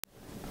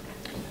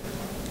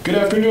Good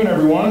afternoon,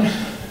 everyone.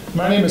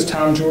 My name is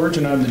Tom George,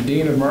 and I'm the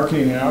Dean of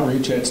Marketing and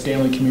Outreach at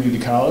Stanley Community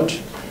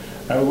College.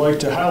 I would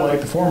like to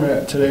highlight the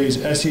format of today's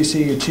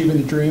SEC Achieving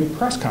the Dream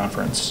press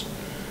conference.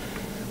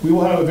 We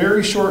will have a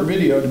very short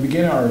video to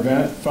begin our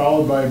event,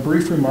 followed by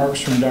brief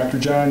remarks from Dr.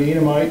 John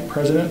Enomite,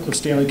 President of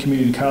Stanley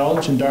Community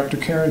College, and Dr.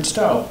 Karen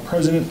Stout,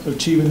 President of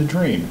Achieving the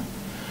Dream.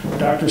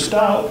 Dr.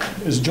 Stout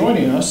is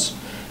joining us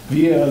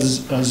via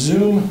a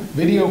Zoom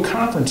video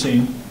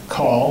conferencing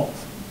call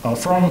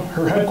from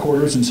her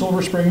headquarters in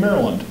Silver Spring,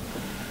 Maryland.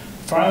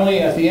 Finally,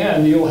 at the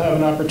end, you'll have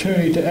an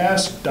opportunity to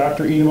ask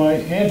Dr.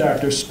 Enomite and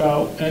Dr.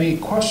 Stout any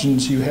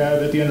questions you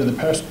have at the end of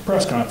the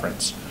press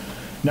conference.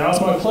 Now it's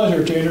my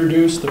pleasure to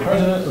introduce the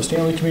President of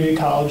Stanley Community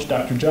College,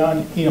 Dr.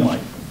 John Enomite.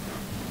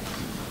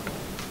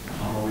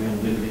 Are we going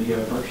to do the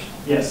video first?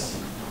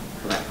 Yes.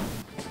 Correct.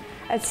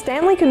 At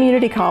Stanley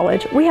Community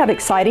College, we have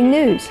exciting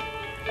news.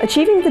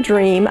 Achieving the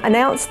Dream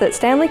announced that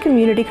Stanley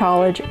Community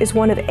College is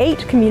one of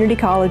 8 community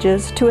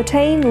colleges to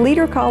attain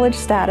Leader College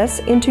status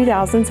in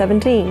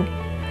 2017.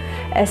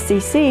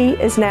 SCC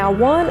is now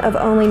one of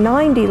only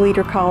 90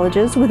 leader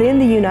colleges within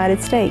the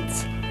United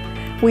States.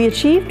 We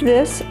achieved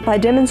this by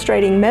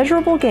demonstrating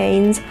measurable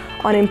gains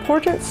on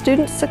important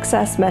student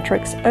success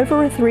metrics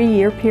over a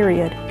 3-year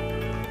period.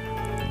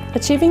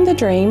 Achieving the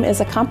Dream is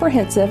a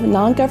comprehensive,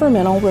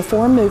 non-governmental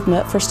reform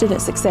movement for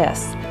student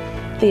success.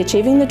 The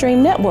Achieving the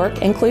Dream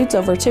network includes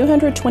over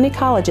 220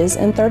 colleges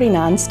in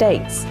 39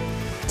 states.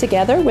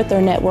 Together with their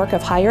network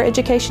of higher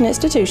education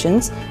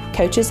institutions,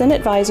 coaches and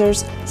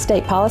advisors,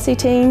 state policy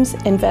teams,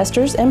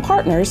 investors, and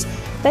partners,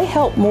 they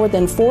help more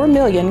than 4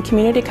 million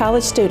community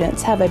college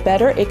students have a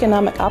better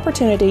economic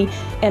opportunity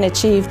and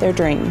achieve their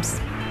dreams.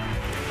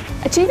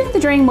 Achieving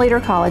the Dream Leader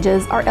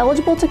Colleges are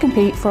eligible to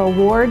compete for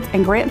awards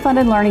and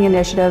grant-funded learning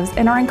initiatives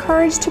and are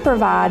encouraged to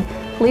provide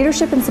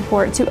leadership and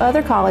support to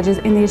other colleges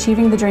in the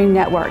Achieving the Dream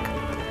network.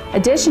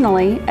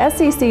 Additionally,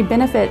 SCC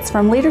benefits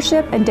from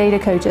leadership and data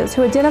coaches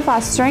who identify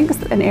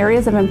strengths and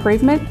areas of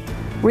improvement,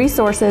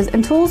 resources,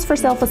 and tools for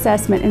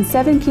self-assessment in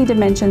 7 key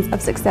dimensions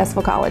of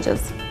successful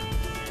colleges.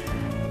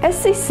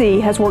 SCC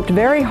has worked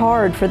very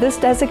hard for this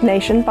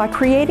designation by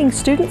creating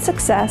student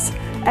success,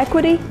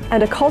 equity,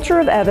 and a culture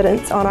of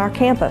evidence on our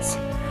campus.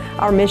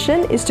 Our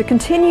mission is to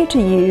continue to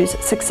use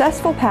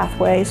successful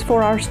pathways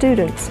for our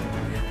students.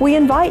 We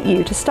invite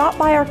you to stop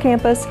by our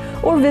campus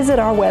or visit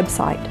our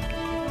website.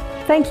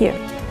 Thank you.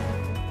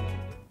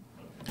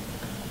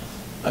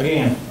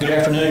 Again, good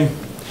afternoon.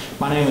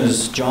 My name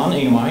is John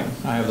Enomite.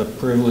 I have the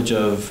privilege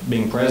of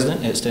being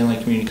president at Stanley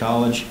Community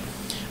College.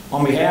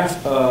 On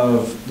behalf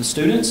of the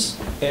students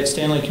at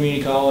Stanley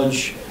Community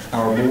College,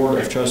 our board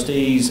of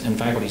trustees and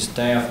faculty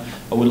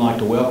staff, I would like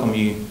to welcome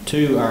you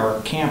to our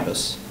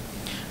campus.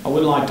 I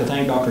would like to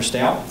thank Dr.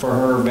 Stout for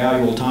her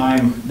valuable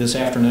time this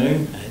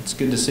afternoon. It's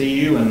good to see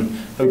you and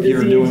hope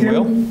you're doing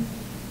well.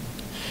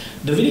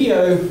 The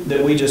video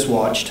that we just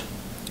watched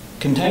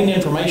contained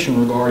information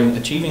regarding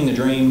Achieving the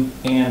Dream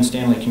and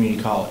Stanley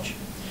Community College.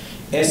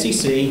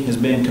 SCC has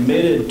been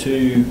committed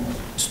to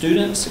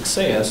student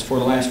success for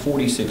the last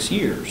 46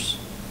 years.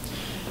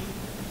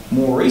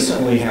 More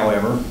recently,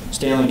 however,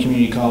 Stanley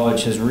Community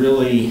College has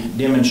really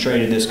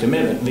demonstrated this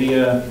commitment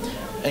via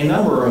a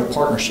number of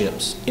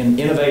partnerships in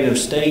innovative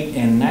state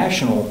and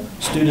national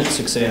student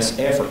success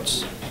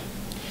efforts.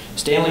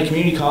 Stanley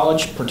Community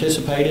College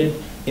participated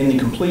in the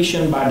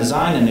Completion by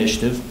Design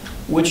initiative,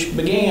 which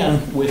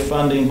began with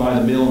funding by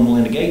the Bill and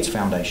Melinda Gates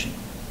Foundation.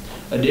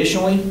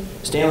 Additionally,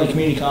 Stanley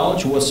Community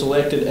College was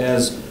selected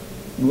as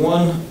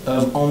one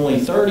of only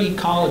 30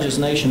 colleges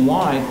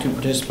nationwide to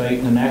participate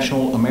in the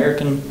National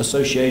American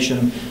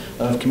Association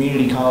of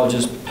Community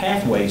Colleges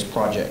Pathways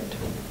project.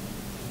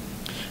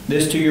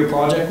 This 2-year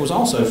project was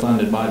also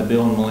funded by the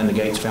Bill and Melinda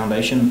Gates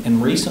Foundation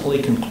and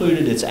recently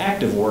concluded its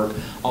active work,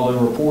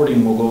 although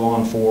reporting will go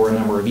on for a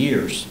number of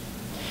years.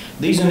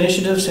 These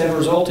initiatives have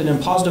resulted in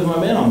positive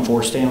momentum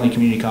for Stanley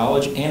Community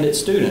College and its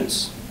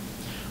students.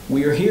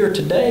 We are here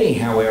today,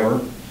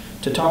 however,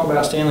 to talk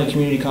about Stanley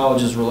Community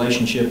College's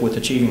relationship with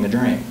Achieving the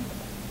Dream.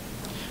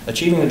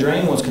 Achieving the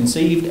Dream was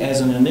conceived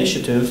as an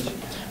initiative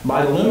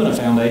by the Lumina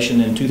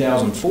Foundation in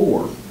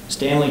 2004.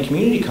 Stanley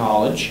Community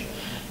College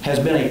has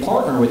been a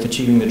partner with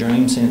Achieving the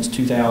Dream since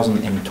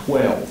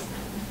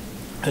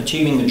 2012.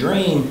 Achieving the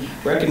Dream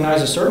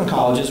recognizes certain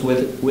colleges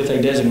with a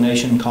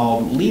designation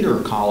called Leader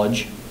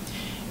College,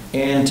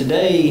 and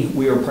today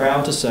we are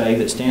proud to say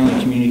that Stanley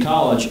Community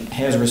College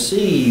has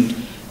received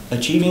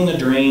Achieving the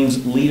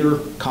Dream's Leader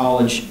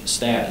College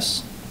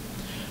status.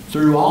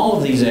 Through all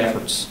of these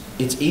efforts,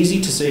 it's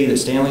easy to see that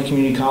Stanley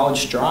Community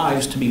College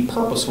strives to be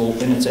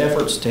purposeful in its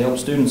efforts to help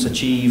students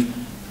achieve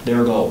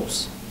their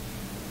goals.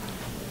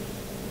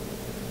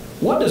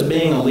 What does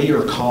being a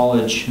leader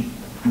college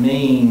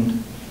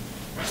mean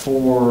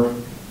for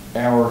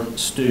our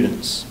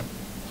students?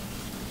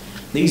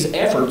 These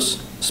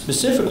efforts,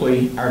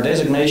 specifically our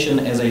designation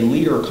as a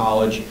leader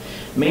college,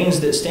 means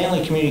that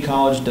Stanley Community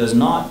College does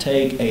not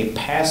take a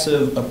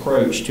passive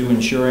approach to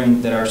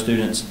ensuring that our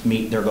students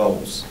meet their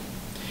goals.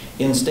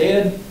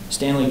 Instead,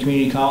 Stanley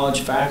Community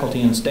College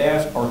faculty and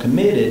staff are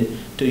committed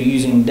to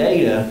using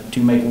data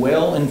to make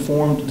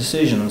well-informed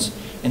decisions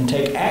and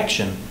take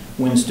action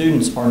when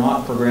students are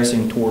not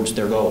progressing towards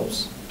their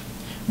goals.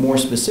 More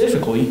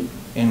specifically,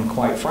 and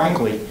quite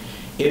frankly,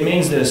 it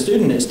means that a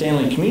student at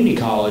Stanley Community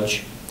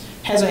College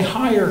has a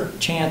higher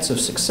chance of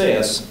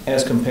success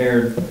as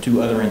compared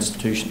to other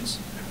institutions.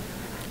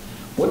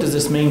 What does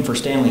this mean for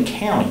Stanley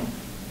County?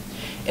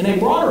 In a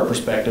broader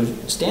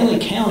perspective, Stanley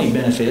County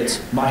benefits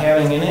by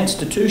having an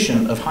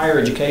institution of higher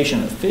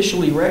education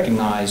officially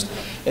recognized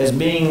as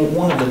being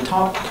one of the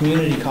top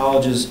community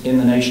colleges in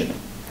the nation.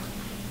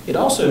 It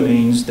also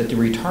means that the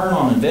return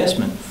on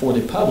investment for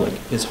the public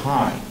is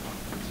high.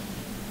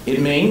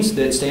 It means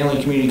that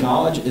Stanley Community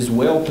College is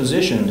well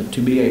positioned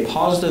to be a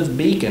positive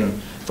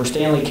beacon for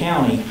Stanley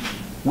County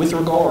with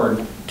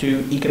regard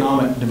to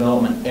economic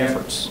development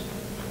efforts.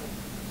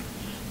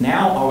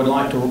 Now I would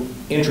like to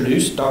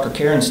introduce Dr.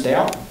 Karen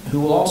Stout,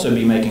 who will also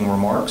be making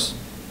remarks.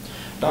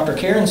 Dr.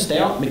 Karen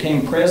Stout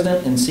became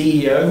president and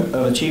CEO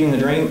of Achieving the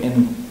Dream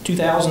in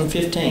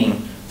 2015,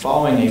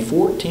 following a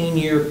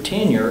 14-year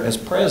tenure as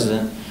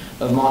president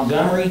of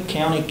Montgomery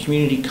County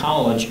Community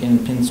College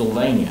in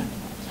Pennsylvania.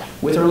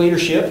 With her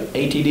leadership,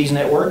 ATD's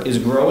network is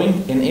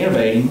growing and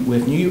innovating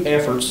with new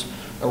efforts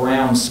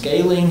around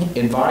scaling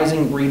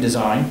advising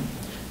redesign,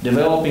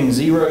 developing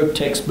zero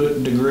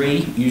textbook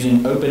degree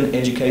using open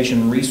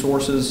education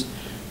resources,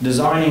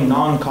 designing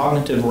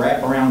non-cognitive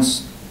wraparound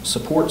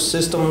support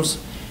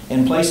systems,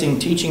 and placing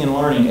teaching and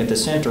learning at the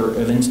center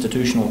of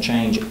institutional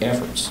change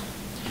efforts.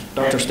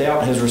 Dr.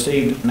 Stout has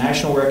received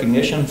national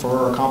recognition for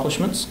her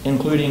accomplishments,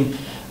 including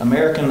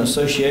American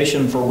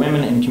Association for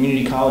Women in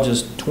Community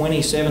Colleges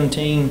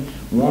 2017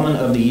 Woman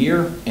of the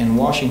Year and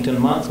Washington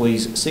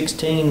Monthly's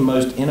 16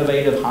 Most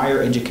Innovative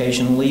Higher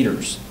Education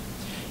Leaders.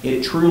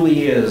 It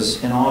truly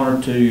is an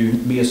honor to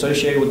be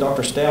associated with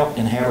Dr. Stout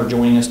and have her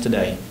joining us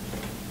today.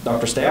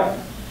 Dr. Stout?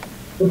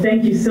 Well,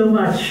 thank you so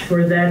much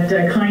for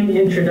that kind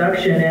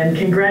introduction, and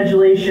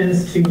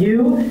congratulations to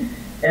you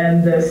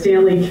and the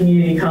Stanley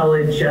Community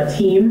College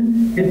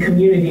team and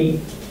community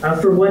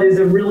for what is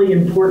a really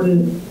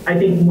important, I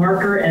think,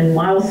 marker and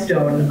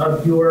milestone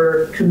of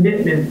your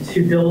commitment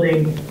to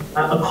building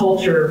a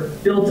culture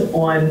built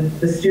on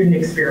the student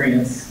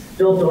experience,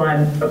 built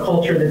on a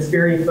culture that's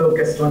very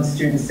focused on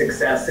student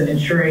success and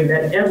ensuring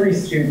that every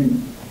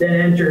student that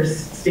enters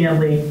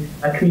Stanley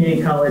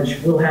Community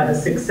College will have a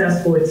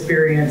successful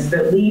experience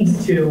that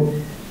leads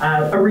to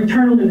a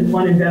return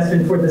on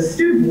investment for the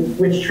student,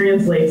 which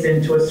translates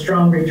into a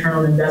strong return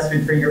on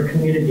investment for your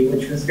community,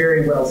 which was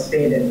very well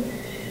stated.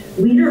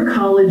 Leader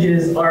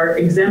colleges are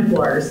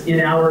exemplars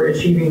in our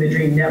Achieving the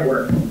Dream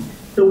network.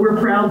 So we're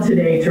proud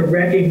today to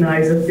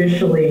recognize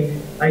officially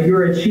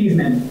your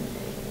achievement.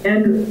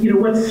 And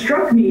what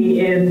struck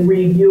me in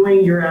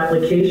reviewing your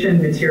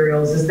application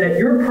materials is that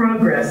your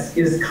progress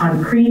is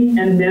concrete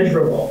and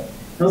measurable.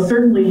 Now,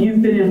 certainly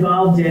you've been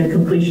involved in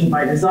completion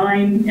by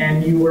design,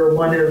 and you were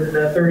one of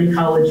the 30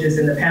 colleges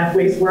in the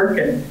Pathways work,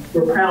 and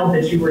we're proud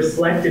that you were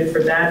selected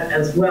for that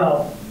as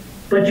well.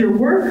 But your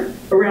work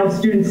around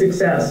student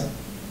success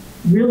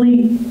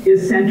really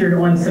is centered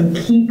on some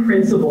key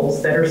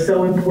principles that are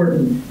so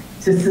important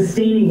to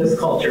sustaining this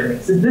culture.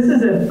 So this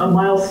is a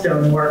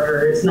milestone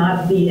marker. It's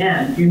not the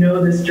end. You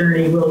know this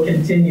journey will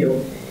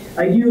continue.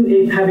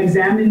 You have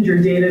examined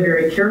your data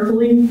very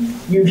carefully.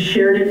 You've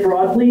shared it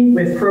broadly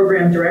with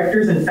program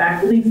directors and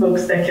faculty,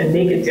 folks that can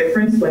make a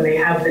difference when they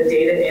have the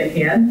data in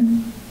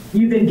hand.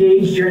 You've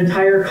engaged your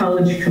entire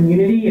college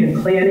community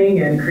in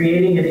planning and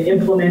creating and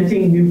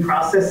implementing new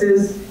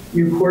processes,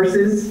 new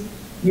courses.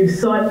 You've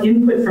sought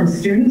input from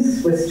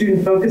students with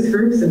student focus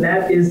groups, and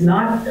that is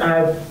not,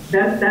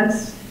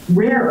 that's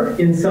rare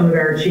in some of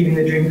our Achieving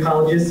the Dream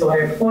colleges, so I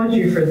applaud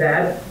you for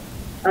that.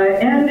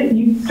 And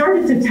you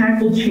started to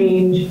tackle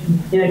change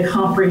in a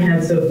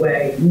comprehensive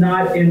way,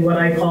 not in what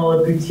I call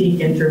a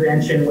boutique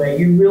intervention way.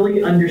 You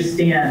really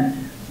understand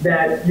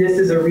that this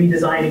is a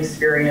redesign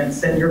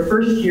experience, and your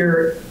first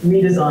year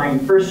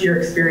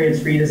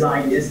experience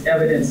redesign is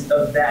evidence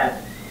of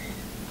that.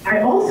 I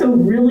also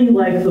really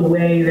like the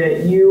way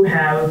that you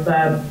have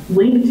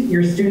linked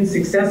your student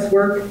success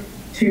work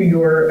to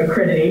your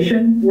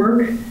accreditation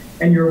work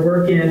and your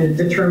work in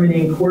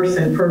determining course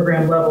and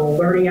program level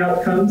learning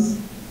outcomes.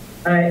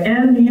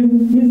 And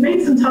you've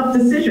made some tough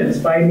decisions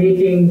by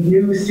making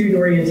new student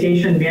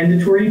orientation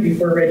mandatory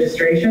before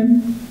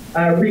registration,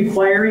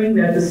 requiring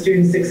that the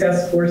student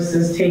success course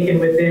is taken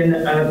within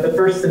the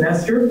first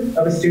semester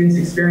of a student's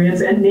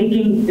experience, and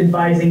making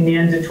advising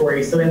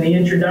mandatory. So in the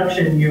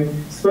introduction, you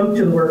spoke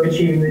to the work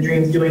Achieving the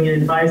Dreams doing in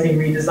advising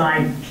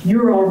redesign.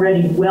 You're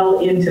already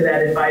well into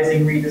that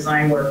advising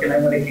redesign work, and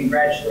I want to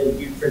congratulate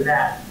you for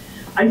that.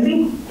 I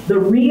think the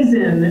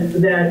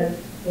reason that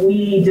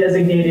we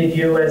designated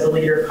you as a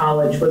leader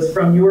college was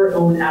from your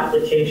own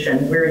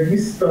application, where you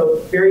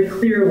spoke very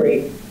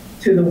clearly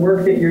to the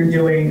work that you're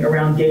doing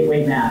around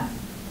Gateway Math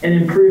and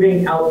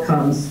improving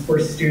outcomes for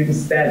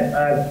students that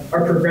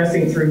are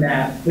progressing through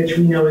math, which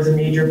we know is a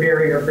major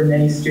barrier for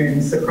many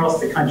students across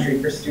the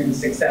country for student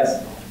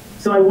success.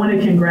 So I want to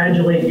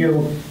congratulate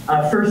you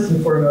first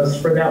and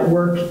foremost for that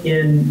work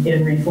in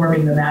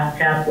reforming the math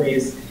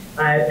pathways.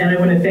 And I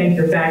want to thank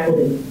the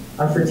faculty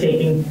for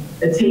taking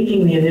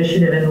the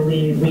initiative and the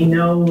lead. We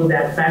know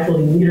that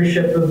faculty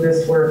leadership of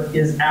this work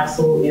is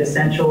absolutely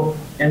essential,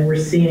 and we're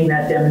seeing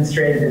that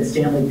demonstrated at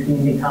Stanley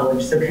Community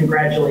College. So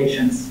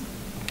congratulations.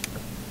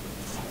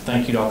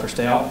 Thank you, Dr.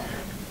 Stout.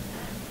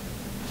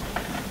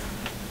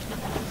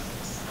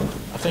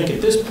 I think at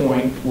this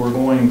point we're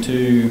going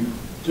to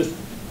Just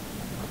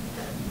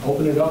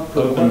open it up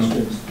for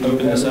questions.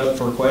 Open this up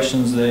for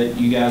questions that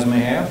you guys may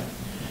have.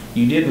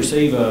 You did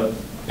receive a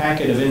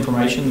packet of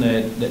information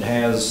that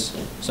has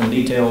some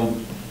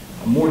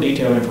more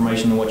detailed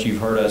information than what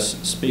you've heard us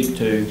speak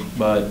to,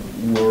 but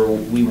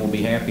we will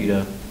be happy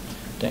to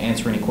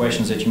answer any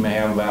questions that you may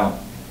have about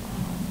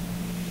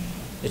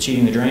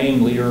Achieving the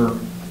Dream, Leader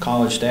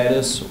College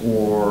status,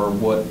 or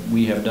what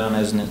we have done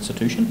as an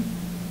institution.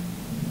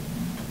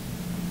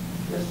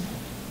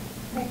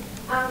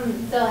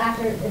 So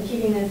after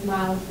achieving this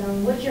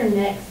milestone, what's your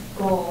next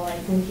goal? Like,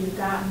 since you've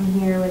gotten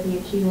here with the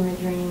Achieving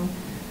the Dream,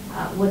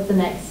 what's the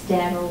next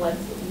step, or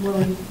what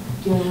are we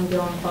doing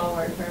going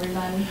forward for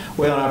everybody?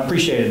 Well, I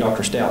appreciated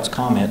Dr. Stout's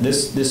comment.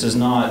 This is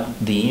not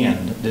the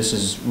end. This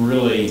is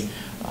really,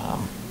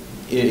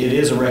 it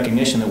is a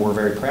recognition that we're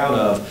very proud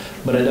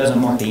of, but it doesn't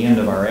mark the end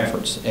of our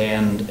efforts.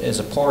 And as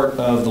a part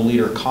of the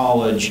Leader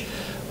College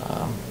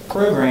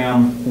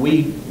program,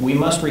 we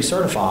must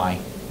recertify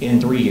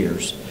in 3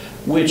 years,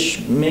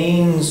 which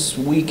means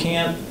we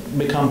can't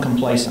become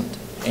complacent.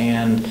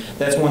 And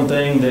that's one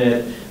thing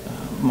that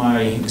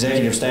my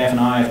executive staff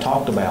and I have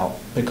talked about,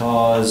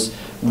 because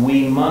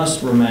we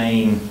must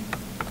remain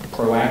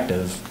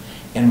proactive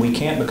and we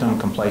can't become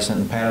complacent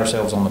and pat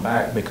ourselves on the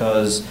back,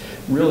 because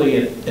really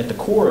at the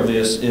core of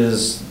this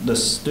is the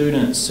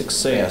student's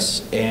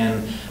success,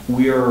 and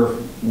we're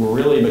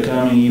really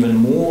becoming even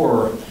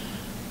more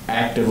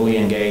actively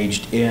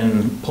engaged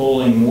in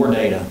pulling more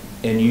data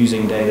and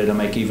using data to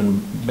make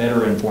even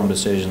better informed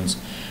decisions.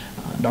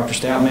 Dr.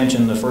 Stout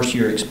mentioned the first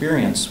year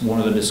experience. One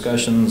of the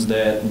discussions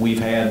that we've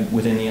had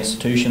within the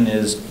institution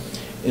is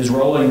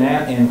rolling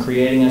that and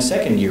creating a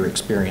second year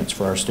experience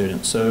for our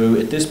students. So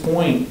at this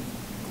point,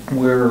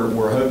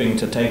 we're hoping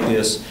to take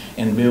this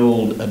and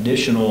build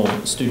additional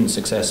student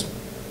success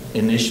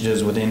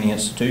initiatives within the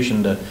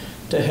institution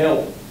to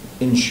help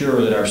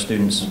ensure that our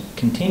students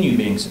continue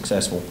being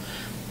successful.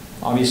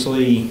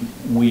 Obviously,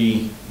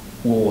 we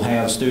will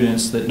have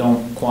students that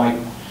don't quite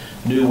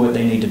do what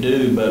they need to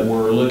do, but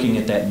we're looking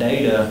at that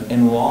data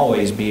and we'll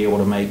always be able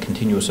to make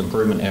continuous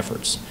improvement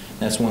efforts.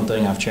 That's one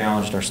thing I've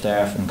challenged our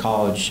staff in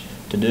college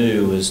to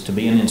do, is to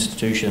be an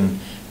institution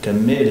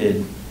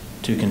committed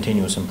to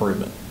continuous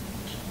improvement.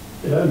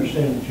 Did I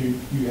understand that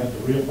you have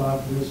to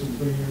reapply for this in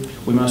 3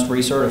 years? We must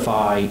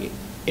recertify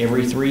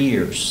every 3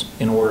 years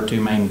in order to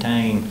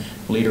maintain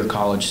Leader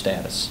College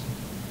status.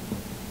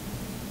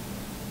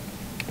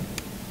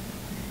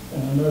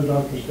 And I know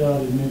Dr.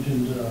 Stout had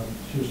mentioned,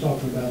 she was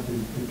talking about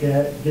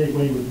the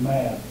gateway with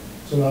math.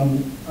 So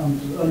I'm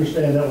to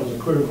understand that was a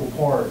critical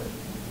part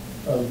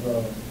of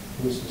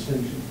this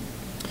distinction.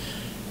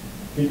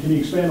 Can you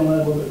expand on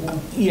that a little bit more?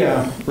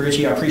 Yeah,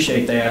 Richie, I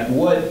appreciate that.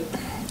 What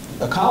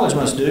a college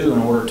must do in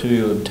order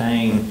to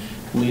obtain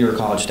Leader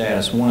College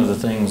status, one of the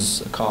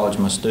things a college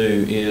must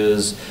do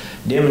is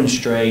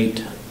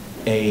demonstrate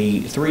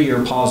a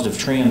 3-year positive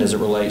trend as it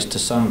relates to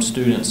some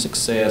student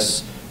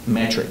success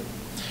metric.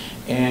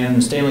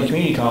 And Stanley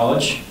Community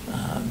College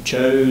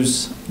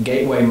chose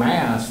Gateway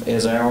Math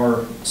as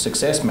our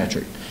success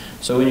metric.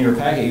 So in your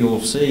packet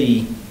you'll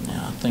see,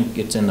 I think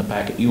it's in the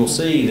packet, you will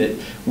see that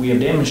we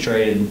have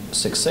demonstrated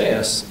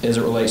success as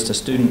it relates to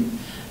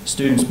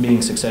students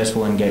being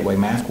successful in Gateway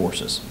Math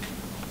courses.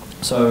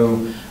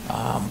 So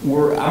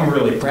I'm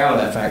really proud of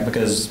that fact,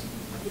 because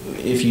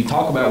if you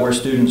talk about where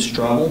students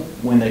struggle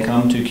when they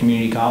come to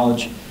community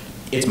college,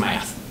 it's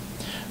math.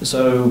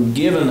 So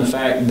given the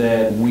fact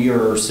that we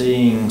are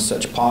seeing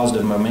such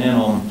positive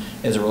momentum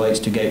as it relates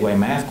to Gateway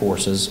Math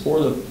courses,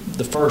 or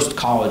the first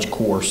college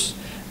course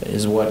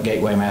is what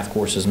Gateway Math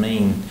courses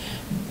mean,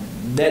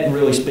 that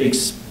really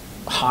speaks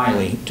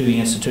highly to the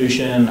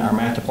institution, our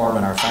math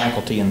department, our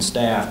faculty and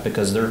staff,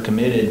 because they're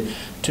committed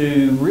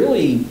to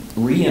really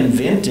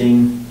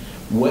reinventing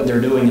what they're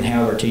doing and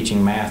how they're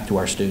teaching math to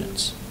our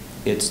students.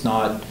 It's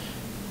not,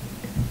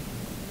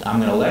 I'm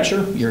going to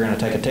lecture, you're going to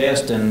take a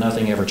test, and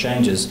nothing ever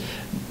changes.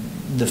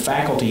 The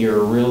faculty are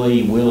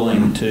really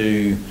willing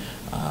to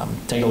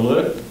take a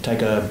look,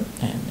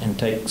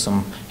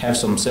 have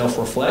some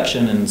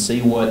self-reflection and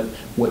see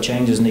what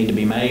changes need to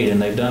be made,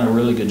 and they've done a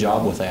really good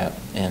job with that,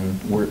 and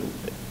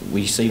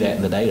we see that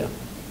in the data.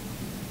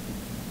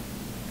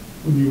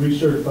 When you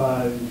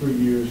recertify in 3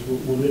 years,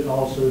 will it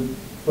also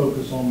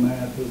focus on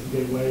math as the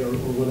gateway, or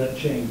will that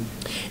change?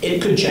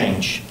 It could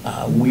change.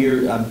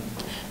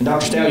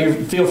 Dr. Stout, you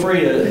feel free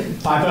to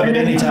pipe up at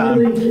any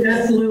time.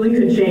 Absolutely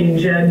could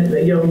change. And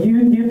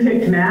you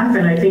picked math,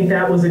 and I think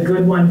that was a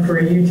good one for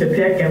you to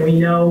pick. And we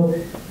know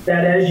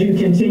that as you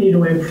continue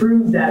to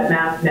improve that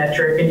math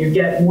metric and you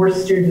get more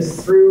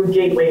students through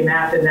Gateway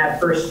Math in that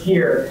first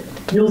year,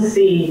 you'll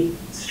see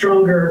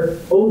stronger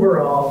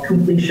overall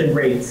completion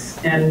rates.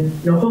 And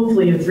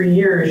hopefully in 3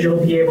 years,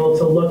 you'll be able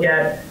to look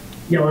at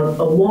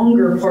a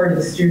longer part of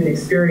the student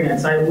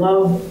experience. I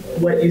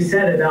love what you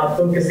said about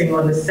focusing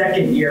on the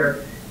second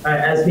year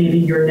as maybe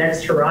your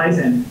next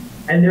horizon.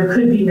 And there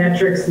could be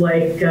metrics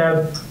like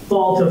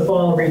fall to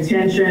fall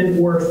retention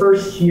or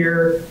first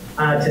year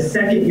to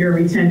second year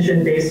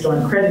retention based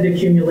on credit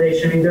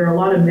accumulation. I mean, there are a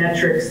lot of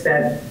metrics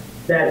that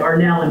are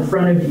now in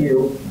front of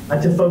you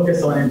to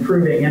focus on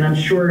improving. And I'm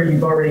sure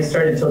you've already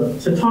started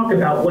to talk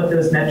about what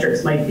those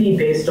metrics might be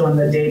based on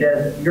the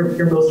data,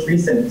 your most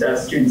recent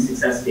student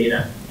success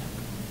data.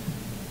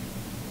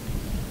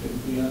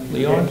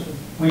 Leon?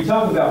 When you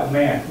talk about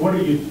math, what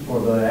are you, for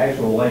the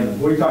actual layman,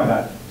 what are you talking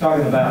about?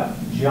 Talking about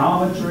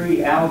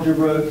geometry,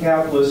 algebra,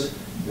 calculus,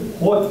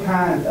 what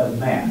kind of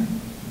math?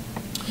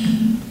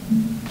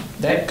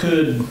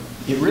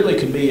 It really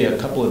could be a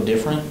couple of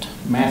different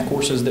math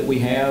courses that we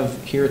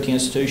have here at the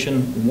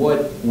institution.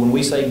 When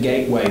we say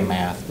Gateway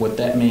Math, what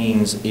that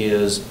means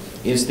is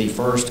it's the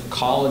first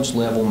college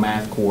level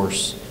math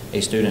course a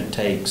student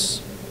takes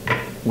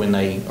when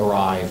they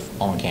arrive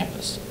on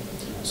campus.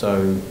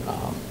 So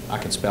I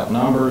can spell out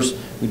numbers.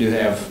 We do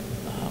have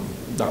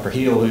Dr.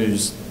 Hill,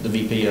 who's the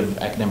VP of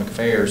Academic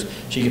Affairs.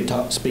 She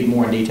could speak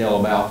more in detail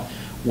about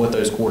what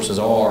those courses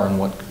are and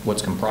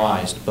what's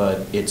comprised,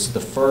 but it's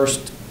the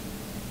first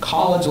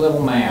college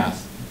level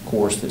math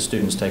course that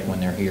students take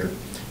when they're here.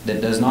 That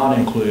does not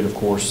include, of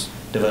course,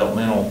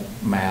 developmental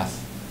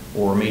math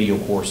or remedial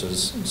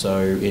courses.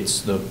 So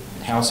it's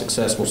how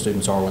successful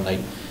students are when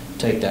they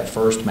take that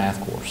first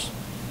math course.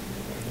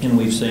 And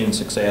we've seen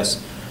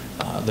success.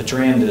 The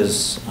trend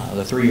is,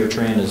 the 3-year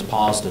trend is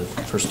positive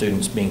for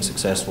students being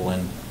successful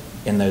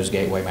in those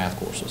Gateway Math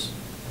courses.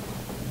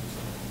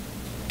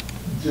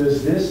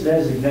 Does this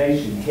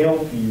designation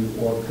help you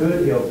or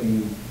could help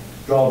you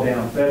draw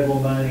down federal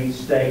money,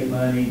 state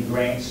money,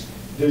 grants?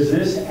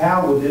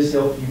 How would this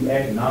help you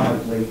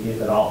economically,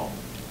 if at all?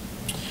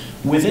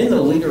 Within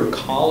the Leader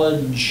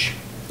College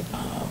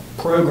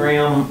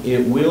program,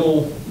 it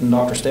will,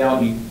 Dr.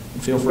 Stout, you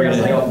feel free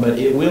to help, but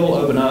it will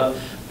open up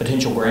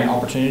potential grant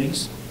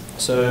opportunities.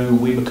 So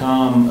we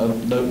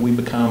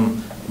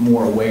become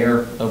more aware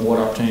of what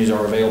opportunities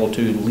are available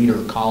to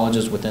leader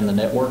colleges within the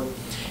network.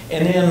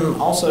 And then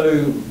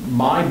also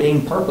by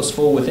being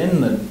purposeful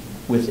within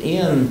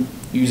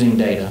using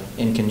data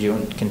in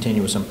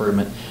continuous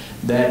improvement,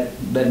 that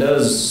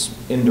does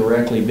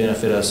indirectly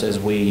benefit us as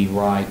we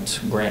write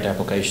grant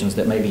applications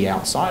that may be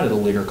outside of the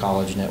Leader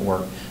College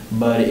network,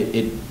 but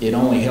it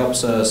only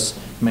helps us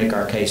make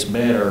our case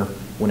better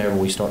whenever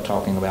we start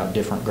talking about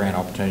different grant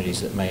opportunities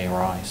that may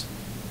arise.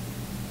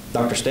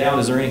 Dr. Stout,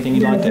 is there anything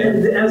you'd like to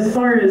add? As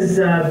far as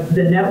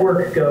the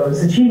network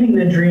goes, Achieving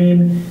the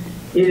Dream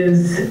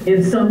is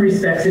in some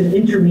respects an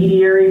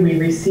intermediary. We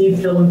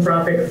receive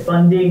philanthropic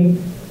funding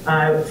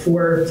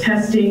for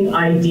testing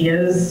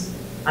ideas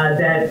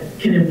that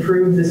can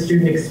improve the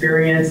student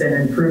experience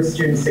and improve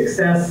student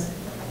success.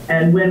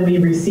 And when we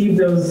receive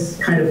those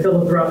kind of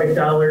philanthropic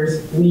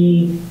dollars,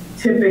 we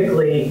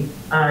typically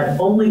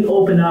only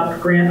open up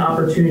grant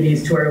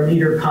opportunities to our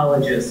leader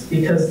colleges,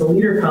 because the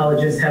leader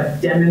colleges have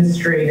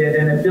demonstrated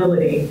an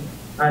ability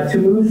to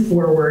move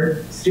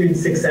forward student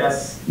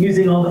success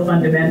using all the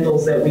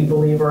fundamentals that we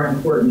believe are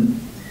important.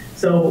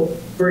 So,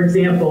 for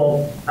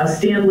example,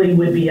 Stanley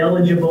would be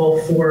eligible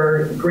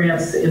for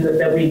grants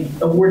that we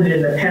awarded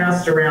in the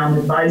past around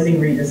advising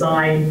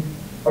redesign,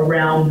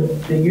 around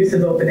the use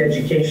of open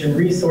education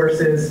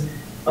resources,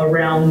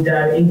 around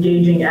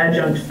engaging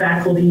adjunct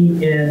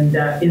faculty in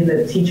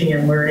the teaching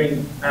and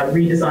learning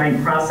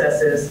redesign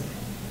processes.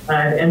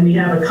 And we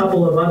have a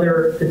couple of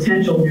other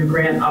potential new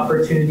grant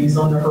opportunities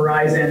on the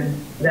horizon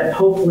that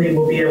hopefully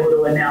we'll be able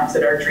to announce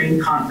at our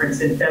DREAM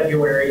conference in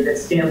February that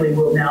Stanley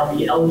will now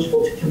be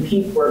eligible to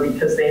compete for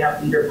because they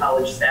have leader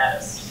college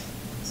status.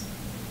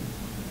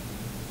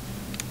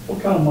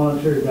 What kind of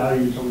monetary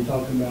values are we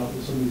talking about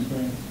with some of these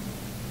grants?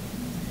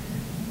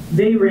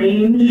 They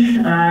range.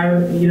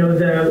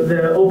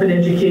 The open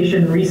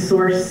education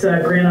resource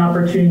grant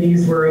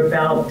opportunities were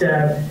about,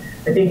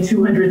 I think,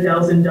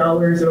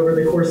 $200,000 over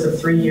the course of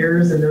 3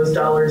 years, and those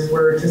dollars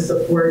were to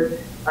support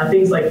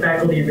things like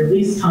faculty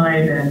release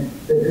time and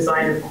the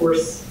design of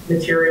course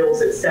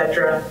materials,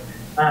 etc.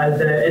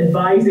 The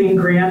advising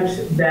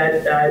grant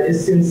that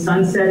is soon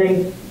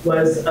sunsetting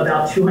was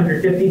about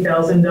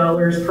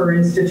 $250,000 per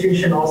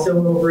institution,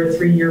 also over a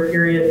 3-year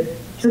period.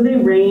 So they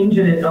range,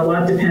 and a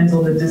lot depends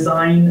on the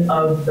design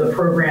of the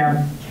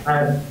program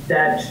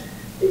that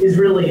is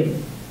really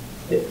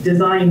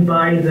designed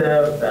by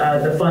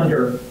the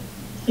funder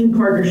in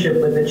partnership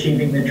with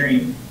Achieving the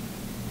Dream.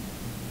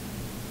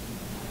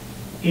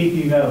 If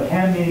you know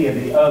how many of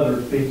the other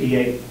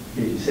 58,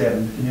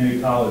 57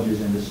 community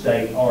colleges in the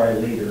state are a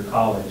leader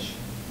college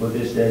with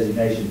this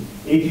designation,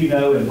 if you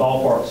know, in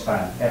ballpark's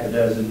fine, half a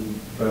dozen,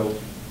 12.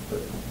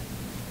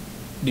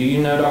 Do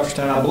you know, Dr.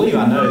 Stout? I believe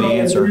I know the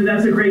answer.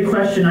 That's a great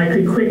question. I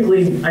could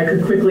quickly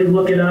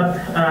look it up,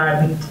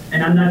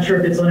 and I'm not sure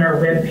if it's on our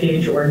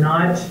webpage or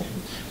not.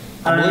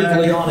 I believe,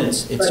 Leon,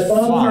 it's but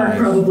ballpark, 5.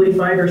 probably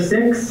 5 or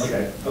 6.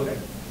 Okay.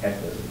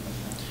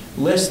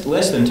 Less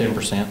than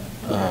 10%.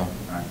 How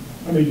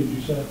many did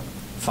you say?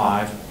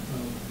 5.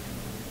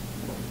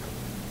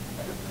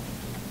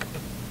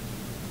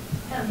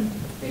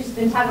 We've just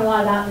been talking a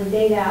lot about the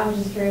data. I was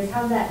just curious,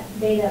 how's that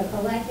data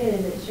collected?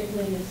 Is it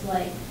strictly just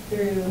like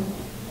through the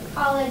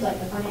college, like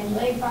the financial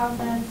aid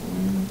process,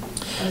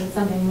 or is it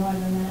something more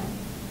than that?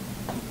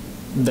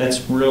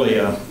 That's really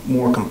a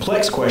more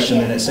complex question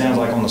than it sounds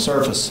like on the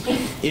surface.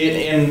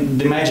 And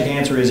the magic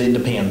answer is it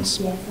depends.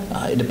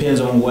 It depends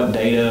on what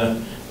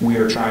data we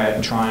are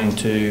trying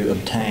to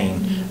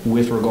obtain.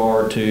 With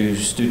regard to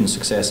student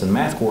success in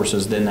math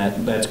courses, then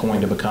that's going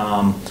to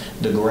become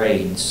the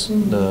grades,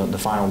 the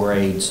final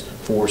grades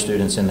for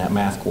students in that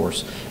math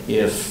course.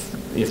 If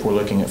we're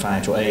looking at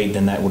financial aid,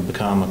 then that would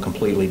become a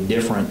completely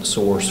different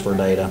source for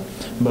data.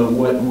 But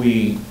what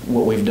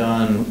we've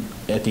done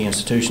at the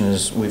institution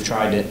is we've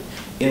tried to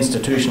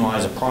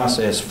institutionalize a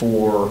process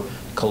for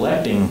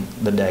collecting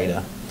the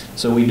data.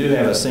 So we do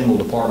have a single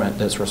department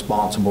that's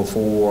responsible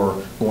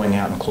for going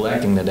out and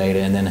collecting the data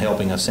and then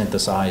helping us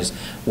synthesize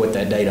what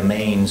that data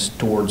means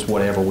towards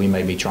whatever we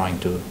may be trying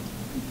to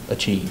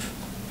achieve.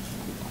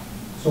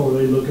 So are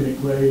they looking at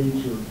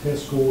grades or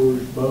test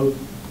scores, both?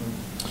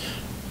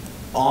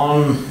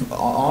 On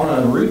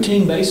a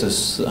routine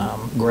basis,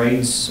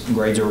 grades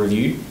are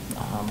reviewed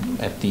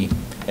at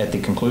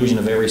the conclusion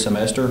of every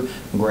semester.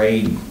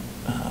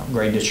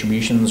 Grade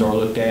distributions are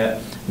looked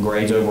at.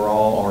 Grades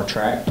overall are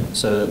tracked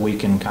so that we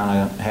can kind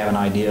of have an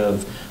idea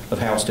of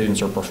how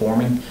students are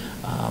performing.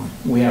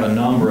 We have a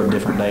number of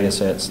different data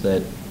sets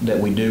that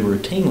we do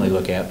routinely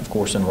look at. Of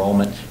course,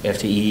 enrollment,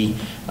 FTE,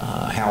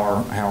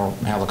 how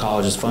the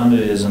college is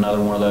funded is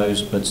another one of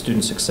those, but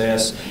student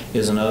success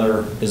is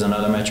another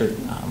metric.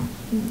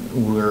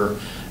 We're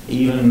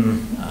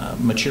even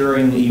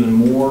maturing even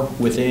more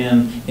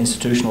within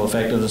institutional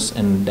effectiveness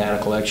and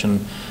data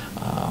collection.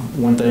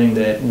 One thing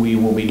that we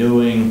will be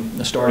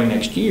doing starting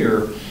next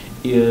year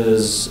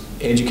is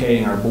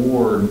educating our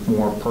board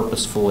more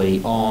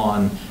purposefully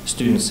on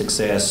student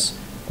success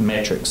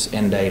metrics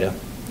and data.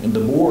 And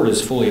the board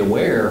is fully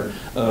aware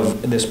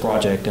of this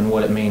project and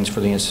what it means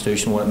for the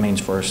institution, what it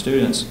means for our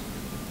students.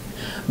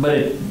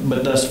 But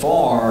thus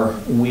far,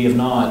 we have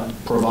not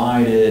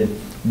provided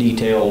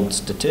detailed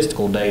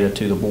statistical data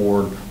to the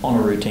board on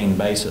a routine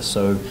basis.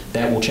 So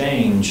that will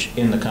change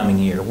in the coming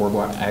year.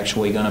 We're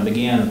actually going to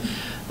begin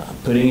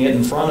putting it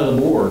in front of the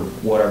board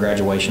what our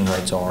graduation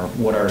rates are,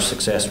 what our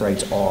success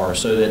rates are,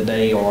 so that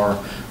they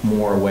are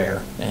more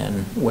aware.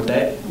 And what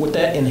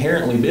that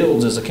inherently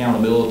builds is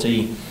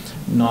accountability,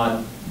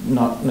 not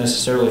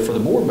necessarily for the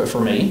board, but for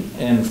me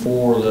and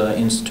for the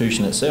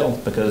institution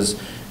itself.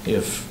 Because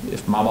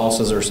if my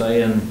bosses are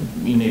saying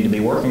you need to be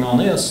working on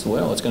this,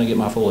 well, it's going to get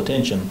my full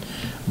attention.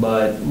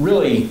 But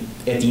really,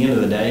 at the end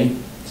of the day,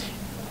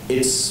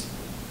 it's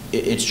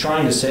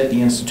trying to set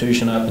the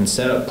institution up and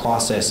set up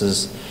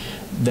processes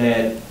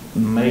that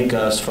make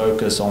us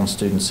focus on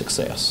student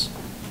success,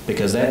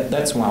 because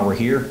that's why we're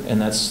here, and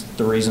that's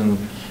the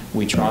reason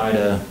we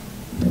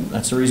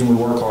that's the reason we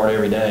work hard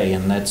every day.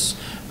 And that's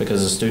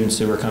because the students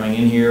who are coming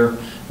in here,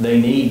 they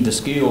need the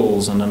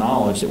skills and the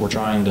knowledge that we're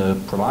trying to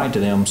provide to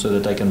them so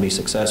that they can be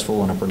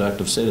successful and a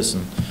productive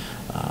citizen.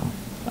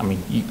 I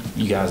mean,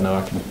 you guys know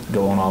I can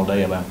go on all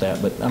day about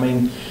that, but I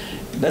mean,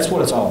 that's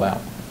what it's all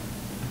about.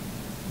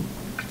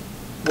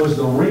 Was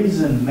the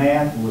reason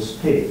math was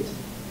picked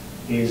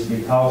is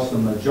because the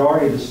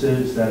majority of the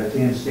students that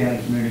attend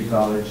Stanley Community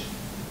College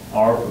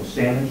are from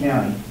Stanley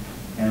County,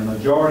 and the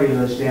majority of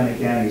those Stanley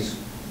County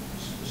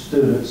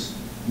students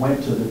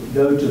went to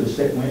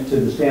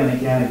the Stanley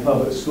County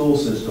public school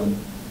system,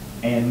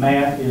 and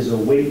math is a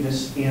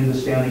weakness in the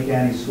Stanley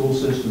County school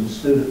system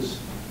students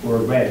who are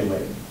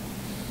graduating.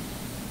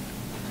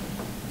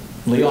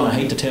 Leon, I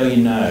hate to tell you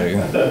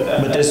no,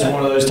 but this is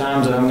one of those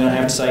times that I'm going to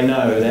have to say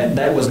no.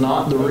 That was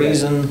not the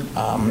reason.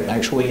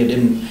 Actually, it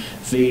didn't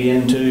feed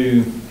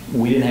into,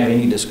 we didn't have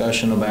any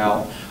discussion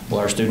about, well,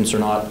 our students are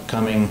not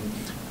coming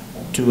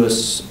to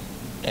us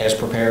as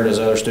prepared as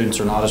other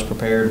students are not as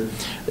prepared.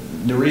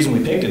 The reason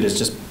we picked it is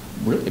just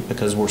really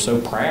because we're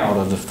so proud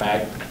of the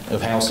fact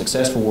of how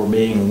successful we're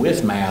being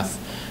with math,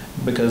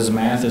 because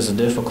math is a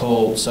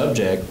difficult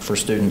subject for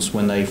students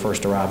when they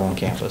first arrive on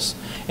campus.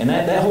 And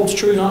that holds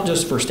true not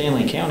just for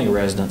Stanley County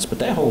residents, but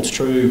that holds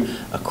true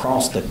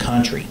across the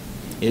country.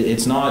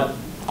 It's not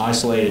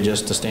isolated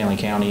just to Stanley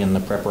County and the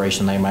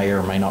preparation they may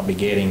or may not be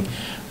getting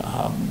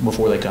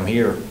before they come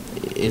here.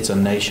 It's a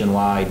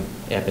nationwide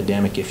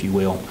epidemic, if you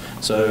will.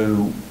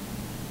 So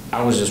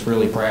I was just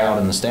really proud,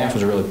 and the staff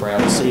was really proud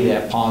to see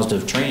that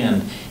positive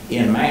trend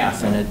in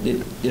math.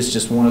 And it's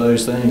just one of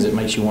those things that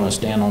makes you want to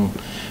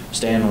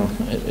stand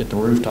at the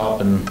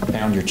rooftop and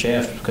pound your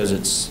chest, because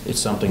it's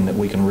something that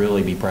we can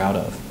really be proud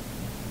of.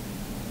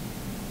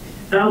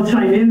 I'll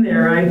chime in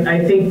there.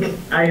 I think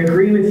I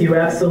agree with you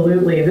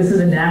absolutely. This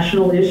is a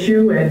national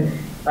issue, and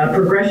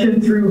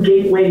Progression through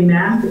Gateway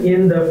Math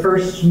in the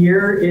first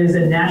year is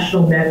a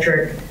national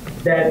metric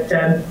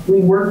that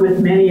we work with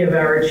many of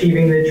our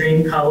Achieving the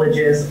Dream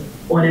colleges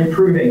on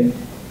improving.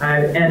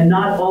 And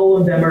not all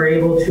of them are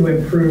able to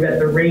improve at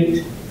the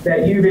rate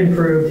that you've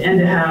improved and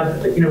to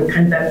have,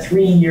 kind of that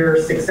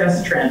 3-year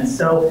success trend.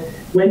 So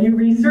when you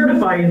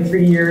recertify in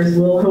 3 years,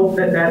 we'll hope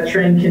that that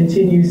trend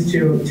continues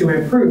to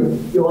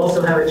improve. You'll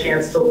also have a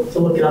chance to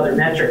look at other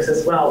metrics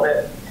as well.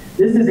 But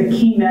this is a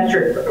key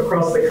metric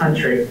across the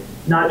country,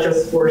 not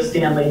just for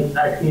Stanley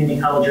Community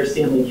College or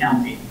Stanley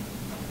County.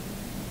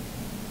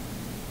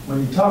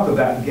 When you talk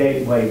about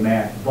Gateway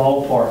Math,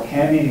 ballpark,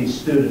 how many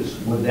students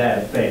would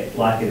that affect,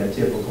 like in a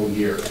typical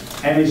year?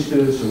 How many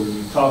students are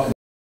you talking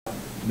about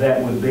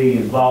that would be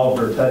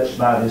involved or touched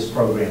by this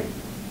program,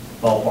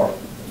 ballpark?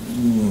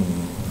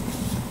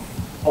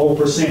 Old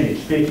percentage,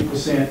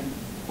 50%,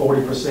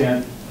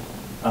 40%,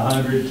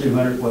 100,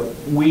 200, what?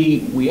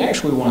 We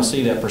actually want to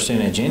see that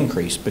percentage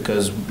increase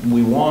because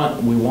we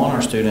want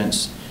our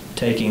students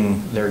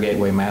taking their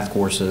Gateway Math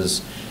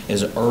courses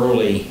as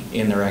early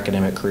in their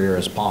academic career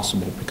as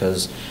possible,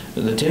 because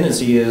the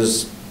tendency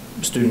is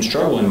students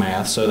struggle in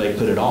math, so they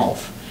put it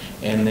off,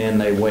 and then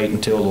they wait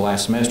until the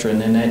last semester,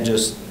 and then that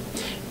just,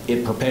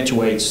 it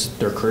perpetuates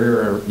their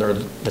career, or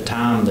the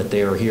time that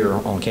they are here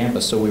on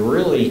campus. So we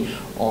really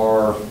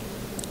are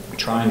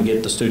trying to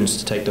get the students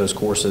to take those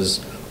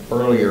courses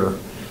earlier,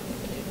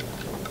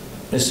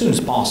 as soon as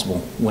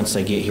possible once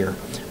they get here.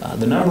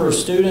 The number of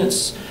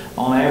students,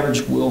 on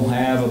average, we'll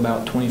have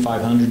about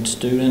 2,500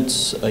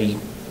 students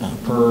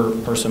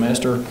per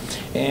semester,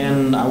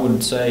 and I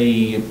would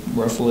say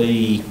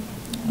roughly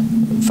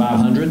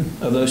 500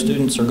 of those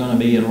students are going to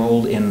be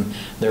enrolled in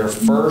their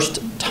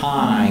first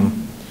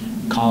time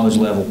college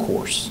level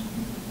course.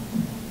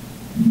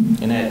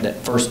 And that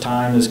first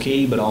time is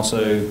key, but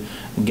also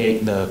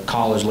the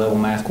college level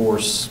math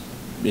course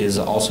is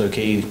also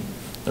key.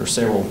 There are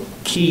several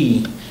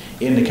key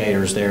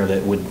indicators there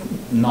that would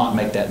not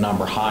make that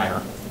number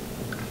higher.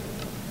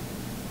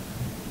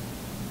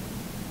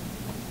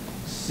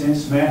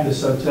 Since math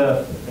is so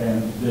tough,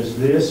 and does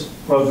this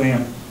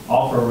program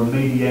offer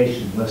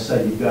remediation? Let's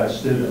say you've got a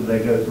student, they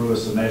go through a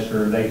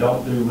semester and they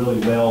don't do really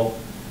well,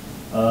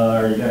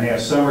 or you're going to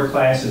have summer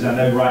classes. I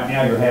know right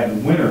now you're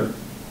having winter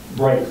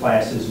break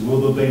classes.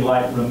 Will there be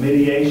like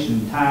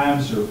remediation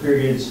times or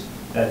periods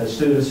that the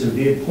students who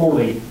did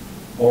poorly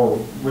or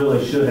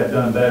really should have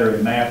done better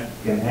in math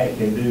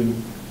can do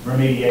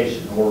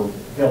remediation or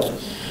help?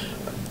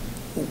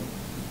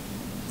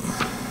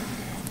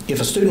 If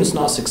a student's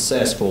not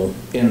successful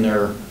in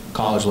their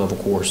college level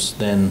course,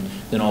 then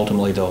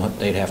ultimately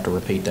they'd have to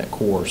repeat that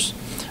course.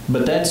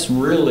 But that's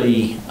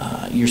really,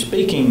 you're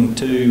speaking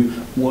to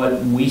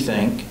what we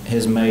think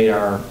has made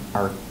our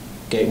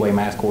Gateway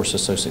Math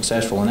courses so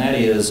successful, and that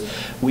is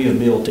we have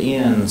built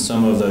in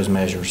some of those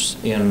measures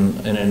in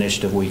an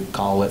initiative we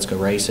call Let's Go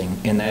Racing,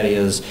 and that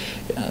is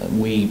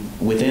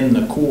within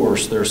the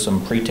course there's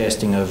some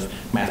pre-testing of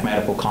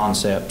mathematical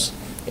concepts.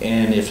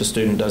 And if a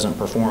student doesn't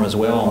perform as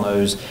well on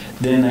those,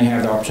 then they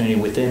have the opportunity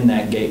within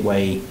that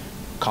Gateway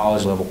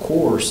college level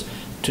course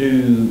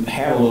to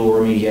have a little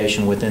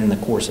remediation within the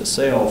course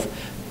itself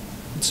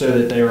so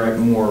that they are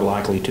more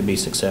likely to be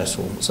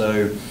successful.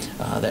 So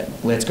that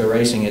Let's Go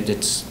Racing,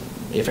 it's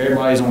if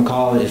everybody's on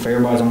college, if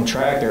everybody's on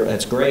track,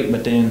 that's great,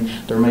 but then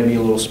there may be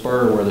a little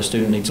spur where the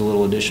student needs a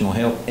little additional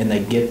help, and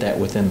they get that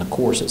within the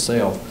course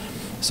itself.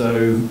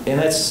 So, and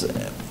that's,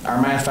 our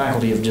math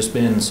faculty have just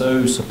been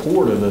so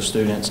supportive of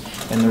students,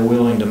 and they're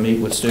willing to meet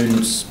with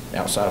students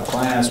outside of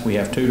class. We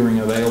have tutoring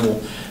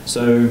available.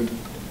 So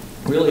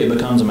really it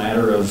becomes a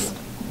matter of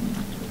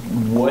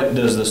what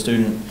does the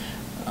student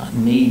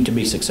need to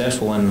be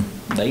successful, and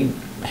they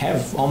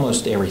have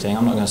almost everything.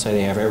 I'm not going to say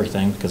they have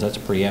everything because that's a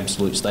pretty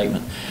absolute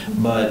statement,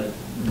 but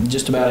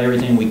just about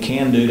everything we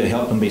can do to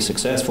help them be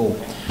successful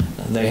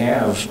they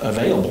have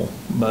available.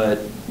 But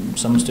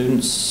some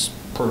students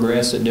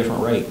progress at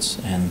different rates,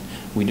 and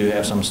we do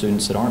have some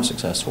students that aren't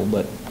successful,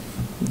 but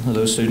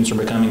those students are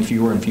becoming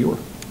fewer and fewer.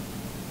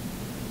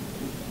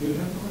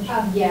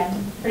 Yeah,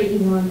 pretty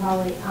easy one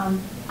probably.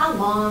 How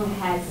long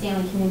has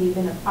Stanley Community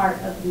been a part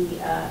of the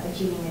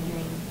Achieving the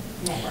Dream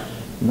network?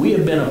 We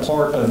have been a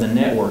part of the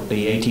network,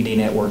 the ATD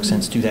network,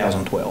 since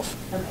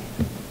 2012.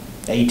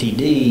 Okay.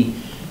 ATD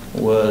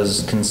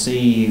was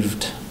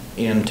conceived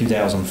in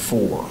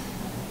 2004.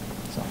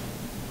 So.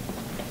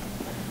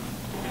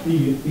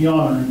 The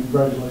honor and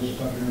congratulations,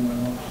 Dr.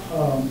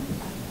 Ehrman.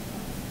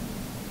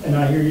 And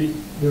I hear you,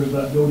 there's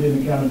that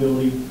built-in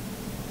accountability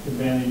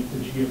advantage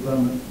that you get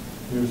from it.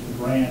 There's the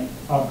grant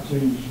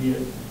opportunities you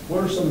get.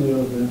 What are some of the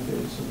other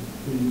benefits of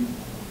the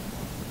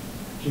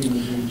Achieving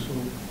the Dream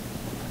School?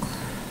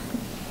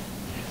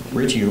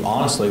 Richie,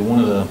 honestly, one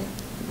of the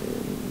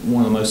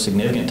most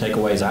significant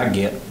takeaways I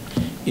get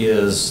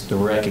is the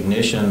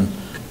recognition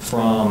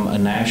from a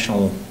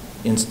national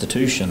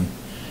institution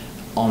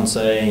on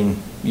saying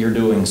you're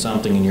doing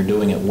something and you're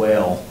doing it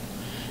well.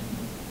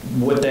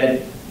 What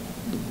that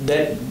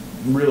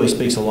really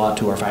speaks a lot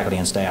to our faculty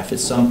and staff.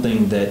 It's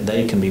something that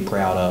they can be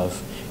proud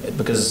of,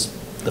 because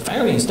the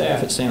faculty and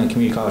staff at Stanley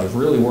Community College have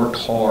really worked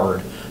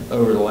hard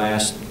over the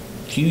last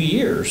few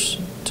years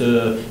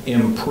to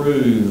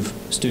improve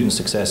student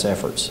success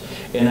efforts.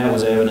 And that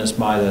was evidenced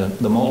by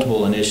the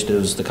multiple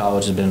initiatives the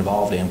college has been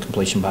involved in: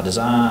 Completion by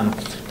Design,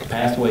 the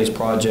Pathways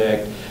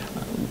Project,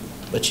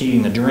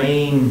 Achieving the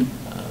Dream,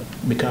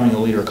 Becoming a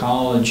Leader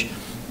College.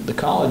 The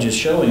college is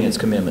showing its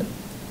commitment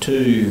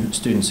to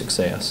student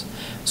success.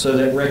 So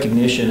that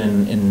recognition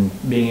and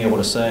being able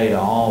to say to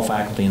all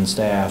faculty and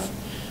staff,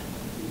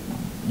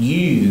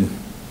 you,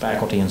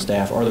 faculty and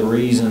staff, are the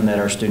reason that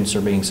our students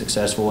are being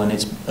successful, and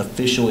it's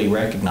officially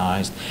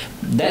recognized.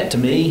 That, to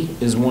me,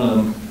 is one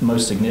of the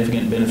most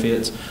significant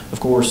benefits. Of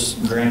course,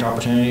 grant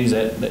opportunities,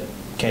 that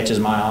catches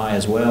my eye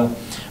as well.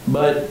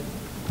 But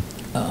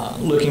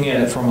looking at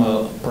it from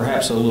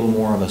perhaps a little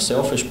more of a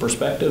selfish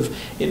perspective,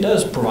 it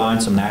does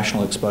provide some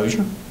national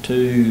exposure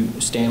to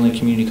Stanley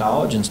Community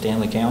College and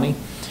Stanley County,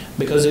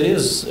 because it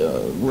is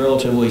a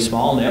relatively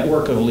small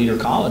network of leader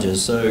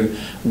colleges. So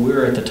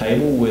we're at the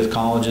table with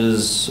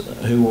colleges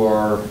who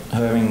are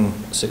having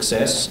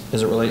success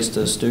as it relates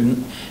to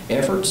student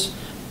efforts,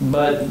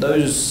 but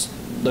those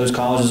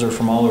colleges are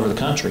from all over the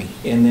country.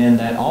 And then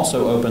that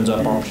also opens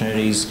up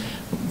opportunities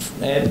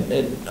at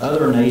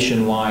other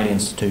nationwide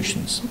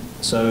institutions,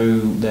 so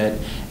that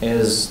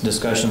as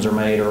discussions are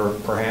made or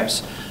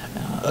perhaps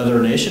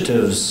other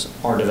initiatives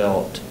are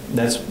developed,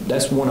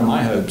 that's one of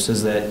my hopes,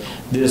 is that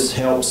this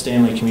helps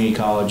Stanley Community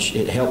College.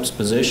 It helps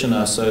position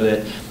us so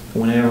that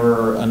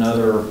whenever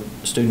another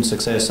student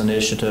success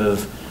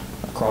initiative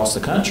across the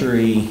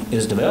country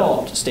is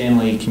developed,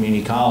 Stanley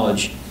Community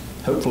College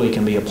hopefully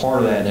can be a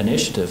part of that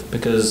initiative,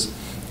 because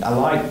I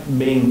like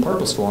being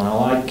purposeful and I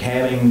like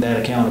having that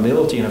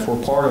accountability. And if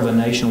we're part of a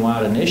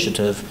nationwide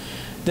initiative,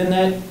 then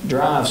that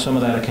drives some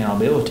of that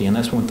accountability, and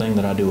that's one thing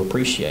that I do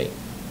appreciate.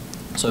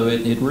 So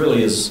it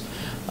really is,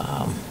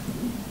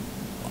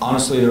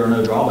 honestly, there are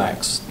no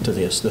drawbacks to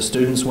this. The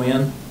students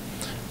win,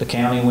 the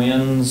county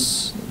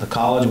wins, the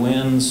college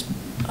wins.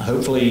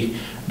 Hopefully,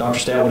 Dr.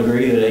 Stout would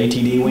agree that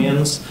ATD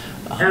wins.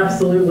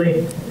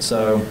 Absolutely.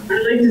 So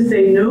I'd like to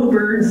say no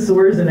bird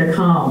soars in a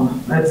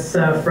calm. That's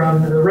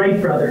from the Wright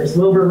brothers,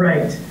 Wilbur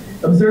Wright.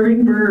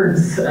 Observing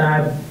birds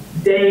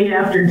day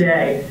after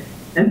day.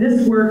 And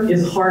this work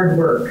is hard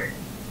work.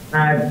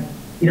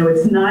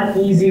 It's not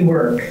easy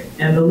work.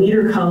 And the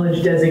Leader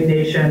College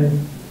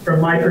designation, from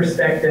my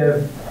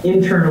perspective,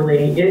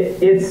 internally,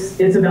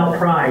 it's about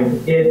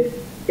pride. It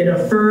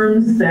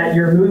affirms that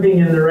you're moving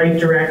in the right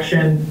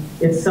direction.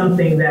 It's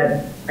something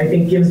that I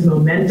think gives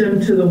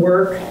momentum to the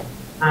work,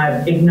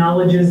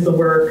 acknowledges the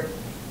work,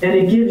 and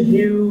it gives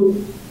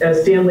you,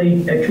 as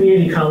Stanley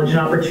Community College, an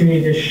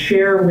opportunity to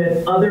share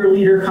with other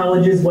leader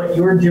colleges what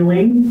you're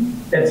doing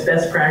that's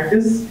best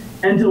practice,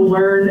 and to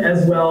learn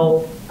as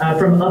well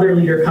from other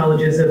leader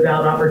colleges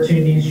about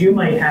opportunities you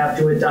might have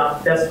to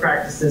adopt best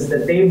practices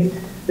that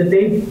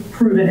they've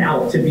proven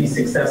out to be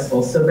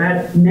successful. So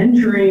that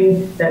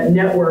mentoring, that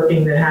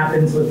networking that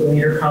happens with the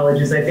leader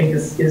colleges, I think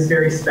is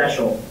very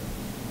special.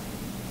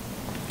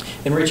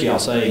 And Richie, I'll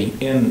say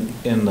in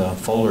the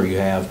folder you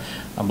have,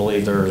 I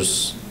believe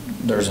there's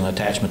an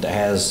attachment that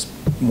has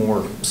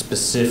more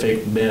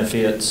specific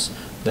benefits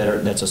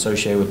that's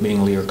associated with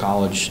being leader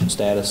college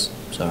status.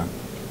 So.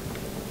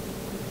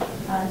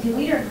 Do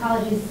leader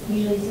colleges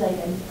usually see like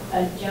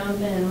a jump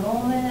in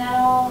enrollment at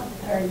all,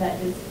 or is that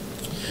just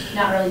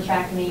not really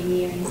tracked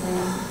maybe or anything?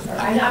 Or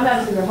I'm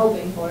obviously we're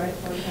hoping for it.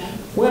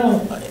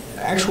 Well,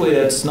 actually,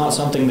 that's not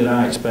something that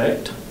I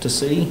expect to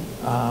see.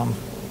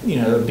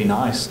 It would be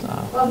nice.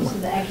 Well,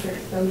 just the extra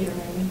exposure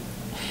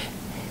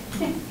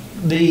maybe.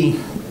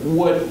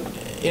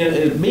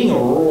 Being a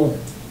rural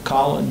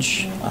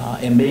college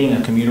and being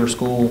a commuter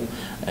school,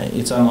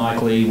 it's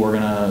unlikely we're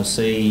going to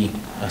see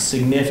a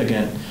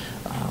significant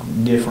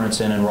difference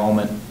in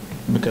enrollment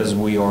because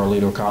we are a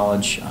leader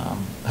college.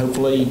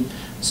 Hopefully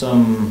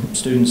some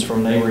students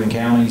from neighboring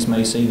counties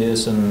may see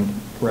this and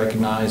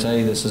recognize,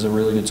 hey, this is a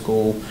really good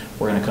school,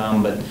 we're going to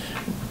come, but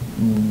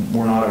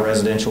we're not a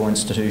residential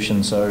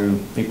institution, so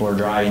people are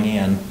driving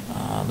in.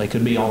 They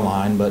could be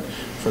online, but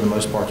for the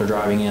most part they're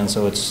driving in,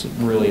 so it's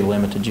really a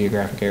limited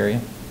geographic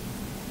area.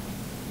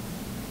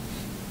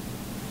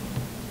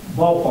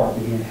 Ballpark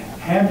again,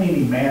 how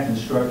many math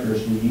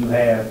instructors do you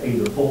have,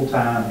 either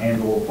full-time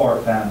and or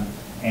part-time?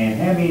 And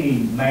how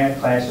many math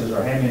classes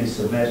or how many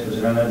semesters,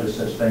 and I know there's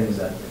such thing as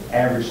an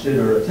average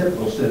student or a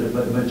typical student,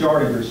 but the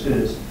majority of your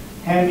students,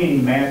 how many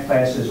math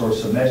classes or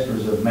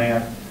semesters of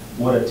math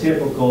would a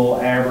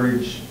typical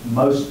average,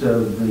 most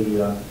of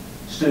the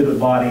student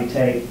body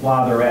take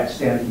while they're at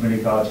Stanley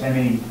Community College?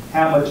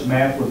 How much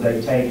math would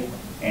they take,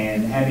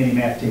 and how many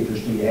math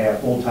teachers do you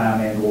have,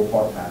 full-time and or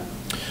part-time?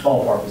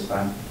 Ballpark is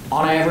fine.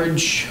 On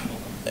average,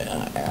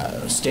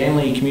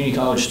 Stanley Community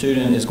College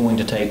student is going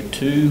to take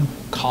 2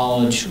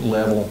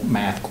 college-level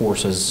math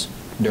courses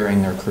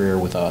during their career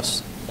with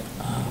us.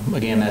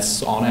 Again,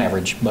 that's on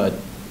average, but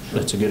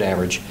it's a good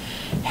average.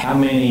 How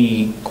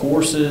many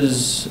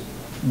courses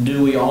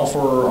do we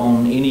offer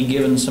on any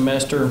given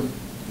semester?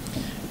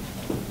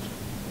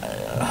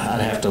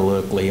 I'd have to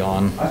look,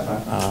 Leon.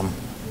 That's fine.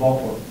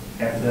 Ballpark.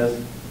 Half a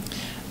dozen?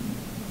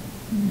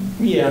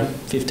 Yeah,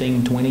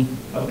 15, 20.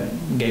 Okay.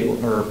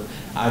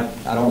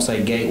 I don't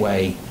say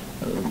gateway.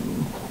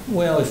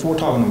 Well, if we're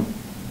talking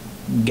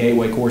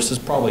gateway courses,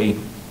 probably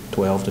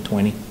 12 to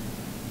 20.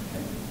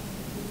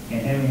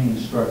 And how many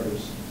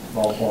instructors,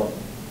 ballpark,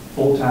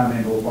 full-time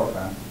and or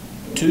part-time?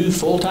 2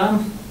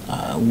 full-time.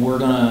 We're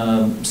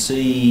going to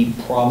see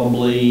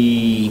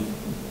probably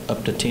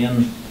up to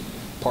 10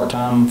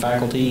 part-time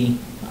faculty.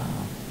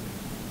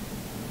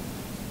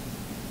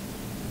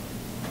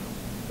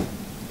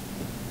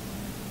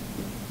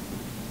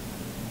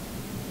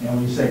 And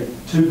when you say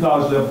 2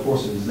 college level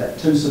courses, is that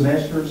 2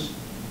 semesters?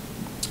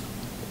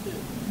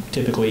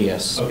 Typically,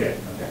 yes. Okay,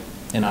 okay.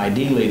 And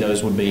ideally,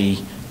 those would be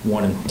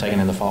one taken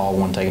in the fall,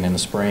 one taken in the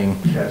spring,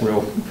 Gotcha.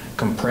 real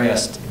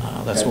compressed.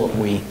 That's Gotcha. what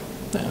we,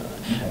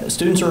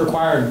 students are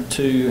required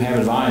to have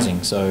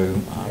advising, so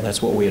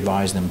that's what we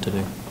advise them to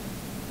do.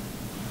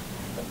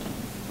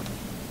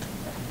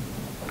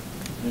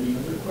 Any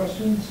other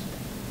questions?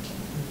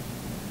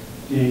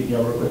 Yeah,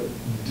 real quick.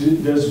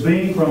 Does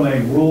being from a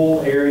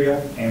rural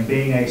area and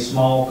being a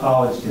small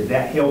college, did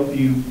that help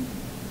you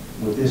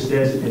with this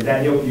did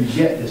that help you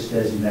get this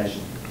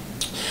designation?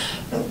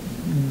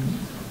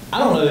 I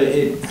don't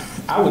know.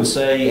 I would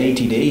say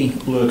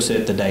ATD looks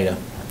at the data,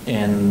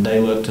 and they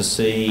look to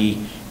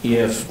see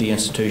if the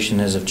institution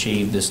has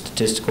achieved the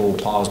statistical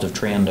positive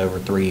trend over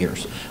 3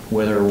 years.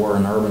 Whether we're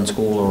an urban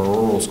school or a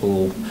rural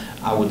school,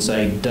 I would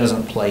say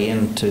doesn't play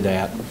into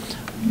that.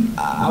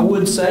 I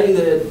would say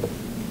that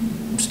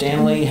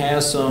Stanley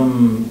has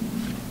some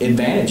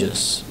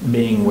advantages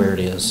being where it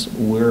is.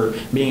 We're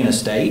being in a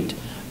state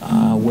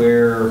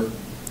where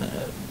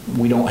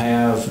we don't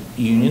have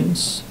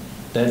unions.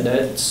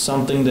 That's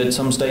something that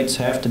some states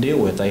have to deal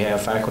with. They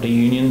have faculty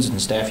unions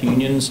and staff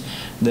unions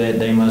that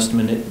they must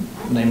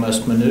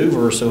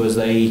maneuver. So as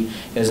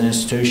an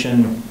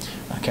institution,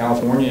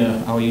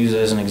 California, I'll use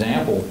as an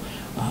example,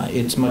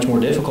 it's much more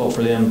difficult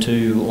for them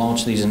to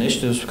launch these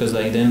initiatives because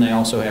they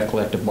also have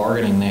collective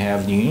bargaining. They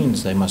have the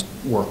unions they must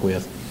work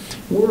with.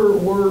 We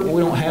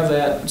don't have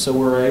that, so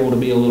we're able to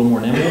be a little more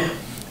nimble.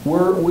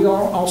 We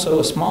are also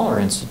a smaller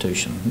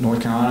institution.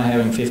 North Carolina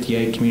having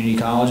 58 community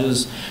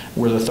colleges.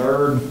 We're the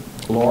 3rd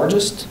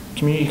largest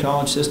community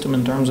college system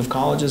in terms of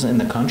colleges in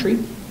the country.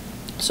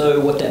 So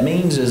what that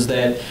means is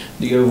that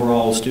the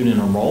overall student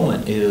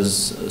enrollment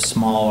is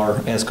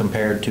smaller as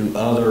compared to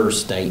other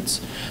states.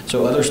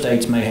 So other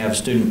states may have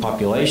student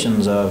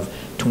populations of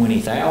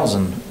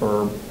 20,000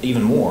 or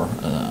even more.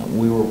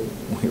 We were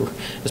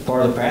as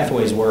part of the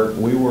Pathways work,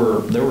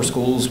 there were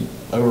schools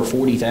over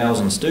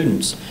 40,000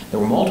 students. There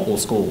were multiple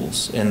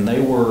schools, and they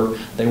were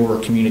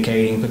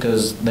communicating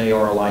because they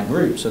are a like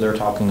group. So they're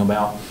talking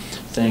about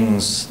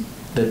things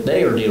that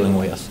they are dealing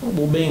with.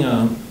 Well, being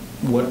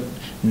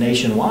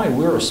nationwide,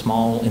 we're a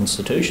small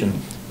institution.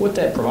 What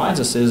that provides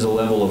us is a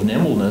level of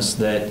nimbleness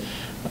that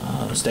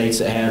states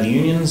that have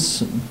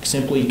unions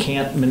simply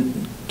can't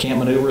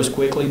maneuver as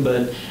quickly.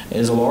 But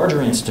as a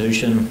larger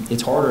institution,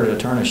 it's harder to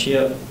turn a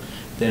ship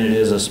than it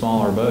is a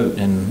smaller boat,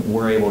 and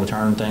we're able to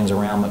turn things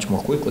around much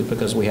more quickly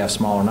because we have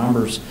smaller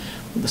numbers.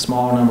 The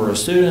smaller number of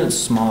students,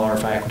 smaller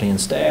faculty and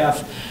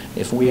staff.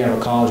 If we have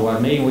a college-wide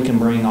meeting, we can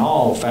bring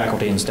all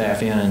faculty and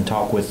staff in and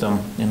talk with them,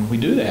 and we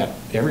do that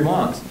every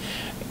month.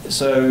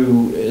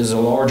 So as a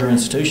larger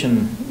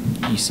institution,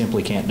 you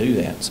simply can't do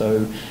that.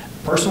 So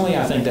personally,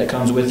 I think that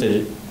comes with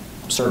it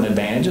certain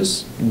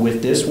advantages.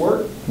 With this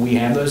work, we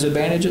have those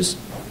advantages.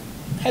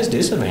 It has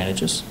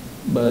disadvantages,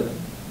 but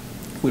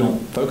we don't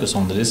focus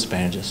on the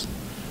disadvantages.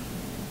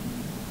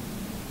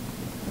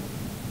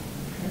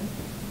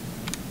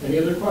 Any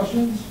other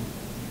questions?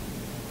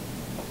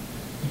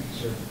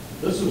 Sure.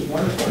 This was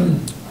wonderful.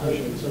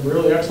 Some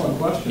really excellent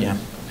questions. Yeah.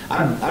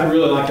 I'd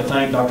really like to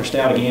thank Dr.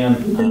 Stout again.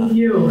 Thank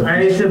you.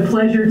 It's a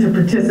pleasure to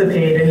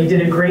participate, and you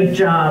did a great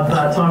job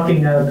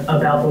talking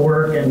about the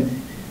work, and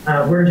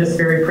we're just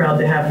very proud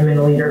to have you in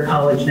the Leader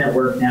College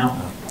Network now.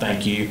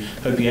 Thank you.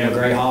 Hope you have a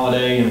great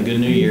holiday and a good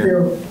new year. You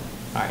too.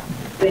 All right.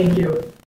 Thank you.